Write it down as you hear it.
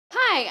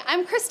Hi,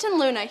 I'm Kristen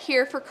Luna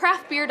here for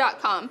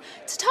craftbeer.com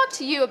to talk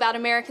to you about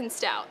American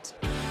Stout.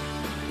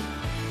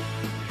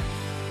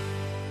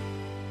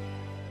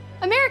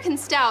 American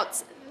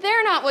Stouts,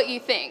 they're not what you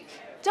think.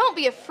 Don't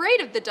be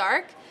afraid of the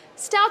dark.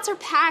 Stouts are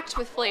packed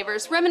with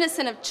flavors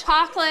reminiscent of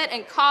chocolate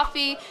and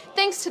coffee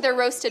thanks to their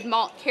roasted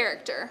malt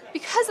character.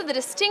 Because of the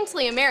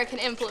distinctly American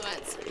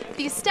influence,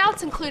 these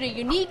stouts include a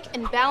unique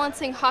and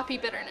balancing hoppy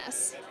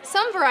bitterness.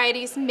 Some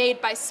varieties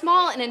made by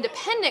small and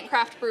independent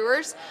craft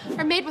brewers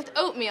are made with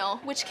oatmeal,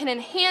 which can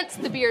enhance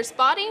the beer's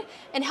body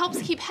and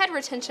helps keep head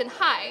retention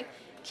high,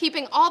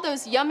 keeping all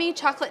those yummy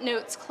chocolate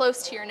notes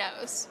close to your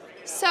nose.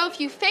 So if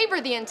you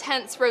favor the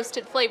intense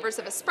roasted flavors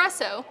of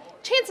espresso,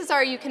 chances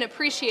are you can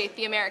appreciate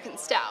the American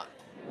Stout.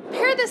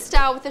 Pair this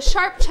stout with a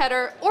sharp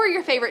cheddar or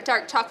your favorite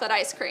dark chocolate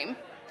ice cream.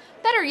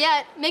 Better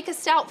yet, make a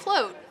stout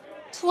float.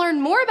 To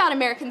learn more about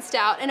American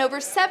Stout and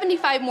over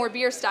 75 more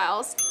beer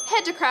styles,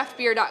 head to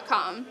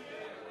craftbeer.com.